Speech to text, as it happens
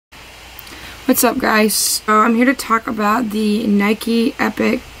What's up, guys? So I'm here to talk about the Nike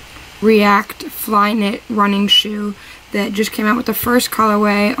Epic React Flyknit running shoe that just came out with the first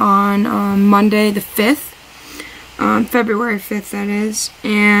colorway on Monday the 5th, February 5th that is,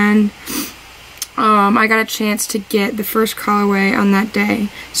 and I got a chance to get the first colorway on that day.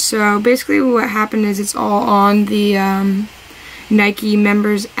 So basically what happened is it's all on the Nike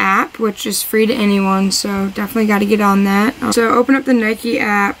members app, which is free to anyone, so definitely got to get on that. So open up the Nike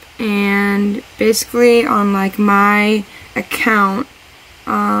app, and basically on like my account,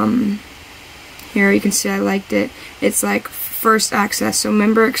 here you can see I liked it. It's like first access, so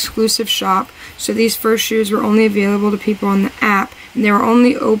member exclusive shop. So these first shoes were only available to people on the app, and they were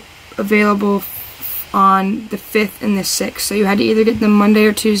only available on the 5th and the 6th. So you had to either get them Monday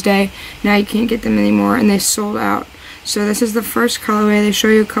or Tuesday. Now you can't get them anymore, and they sold out. So this is the first colorway. They show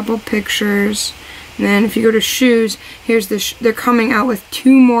you a couple pictures. And then if you go to shoes, here's the they're coming out with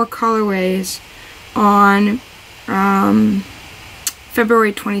 2 more colorways on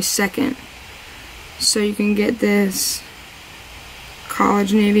February 22nd. So you can get this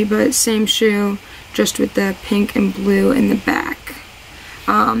college navy, but same shoe, just with the pink and blue in the back.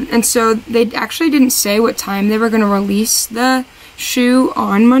 And so they actually didn't say what time they were going to release the shoe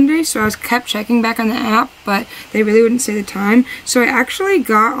on Monday, so I kept checking back on the app, but they really wouldn't say the time. So I actually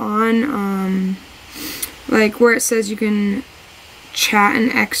got on like where it says you can chat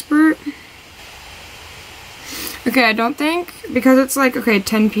an expert. Okay, I don't think, because it's like, okay,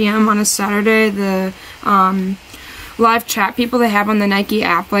 10 p.m. on a Saturday, the live chat people they have on the Nike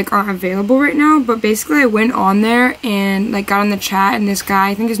app like aren't available right now, but basically I went on there and like got on the chat, and this guy,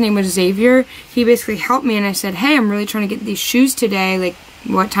 I think his name was Xavier, he basically helped me, and I said, hey, I'm really trying to get these shoes today, like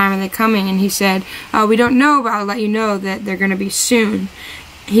what time are they coming? And he said, we don't know, but I'll let you know that they're gonna be soon.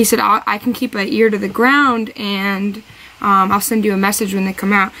 He said, I can keep an ear to the ground, and I'll send you a message when they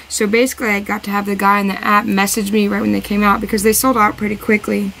come out. So basically I got to have the guy in the app message me right when they came out, because they sold out pretty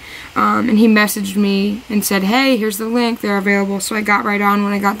quickly. And he messaged me and said, hey, here's the link, they're available. So I got right on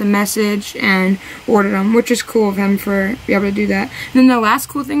when I got the message and ordered them, which is cool of him for being able to do that. And then the last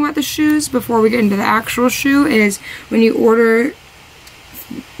cool thing about the shoes, before we get into the actual shoe, is when you order,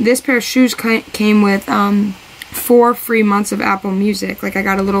 this pair of shoes came with 4 free months of Apple Music. Like I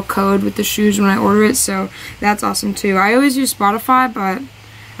got a little code with the shoes when I order it, so that's awesome too. I always use Spotify, but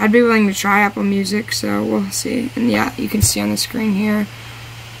I'd be willing to try Apple Music, so we'll see. And yeah, you can see on the screen here,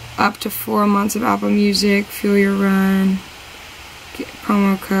 up to 4 months of Apple Music, fuel your run, get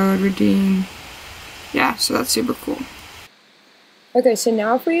promo code, redeem. Yeah, so that's super cool. Okay, so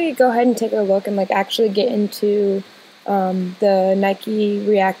now if we go ahead and take a look and like actually get into the Nike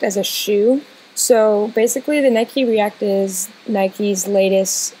React as a shoe. So basically the Nike React is Nike's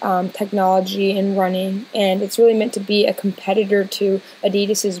latest technology in running, and it's really meant to be a competitor to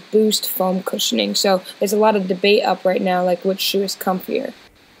Adidas's Boost foam cushioning. So there's a lot of debate up right now, like which shoe is comfier.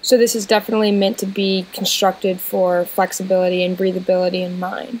 So this is definitely meant to be constructed for flexibility and breathability in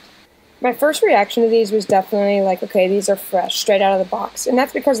mind. My first reaction to these was definitely like, okay, these are fresh, straight out of the box. And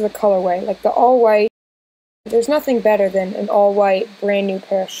that's because of the colorway, like the all-white. There's nothing better than an all-white, brand new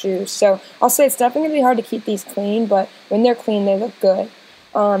pair of shoes. So I'll say it's definitely going to be hard to keep these clean, but when they're clean, they look good.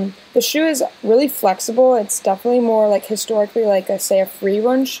 The shoe is really flexible. It's definitely more like historically like a free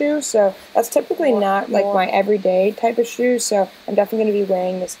run shoe. So that's typically not like my everyday type of shoe. So I'm definitely going to be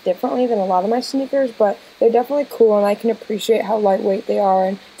wearing this differently than a lot of my sneakers, but they're definitely cool, and I can appreciate how lightweight they are,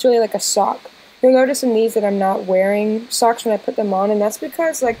 and it's really like a sock. You'll notice in these that I'm not wearing socks when I put them on, and that's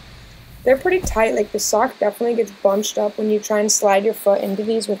because like they're pretty tight. Like the sock definitely gets bunched up when you try and slide your foot into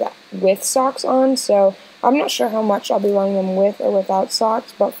these with socks on. So I'm not sure how much I'll be wearing them with or without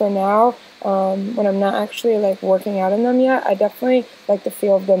socks, but for now, when I'm not actually like working out in them yet, I definitely like the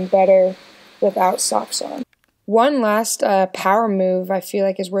feel of them better without socks on. One last power move I feel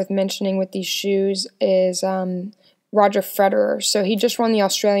like is worth mentioning with these shoes is Roger Federer. So he just won the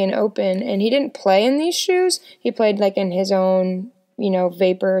Australian Open, and he didn't play in these shoes. He played like in his own, you know,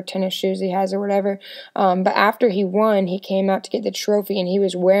 vapor tennis shoes he has or whatever. But after he won, he came out to get the trophy, and he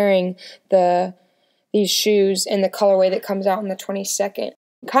was wearing these shoes in the colorway that comes out on the 22nd.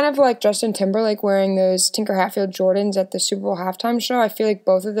 Kind of like Justin Timberlake wearing those Tinker Hatfield Jordans at the Super Bowl halftime show. I feel like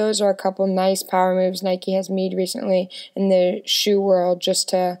both of those are a couple nice power moves Nike has made recently in the shoe world just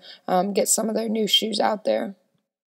to get some of their new shoes out there.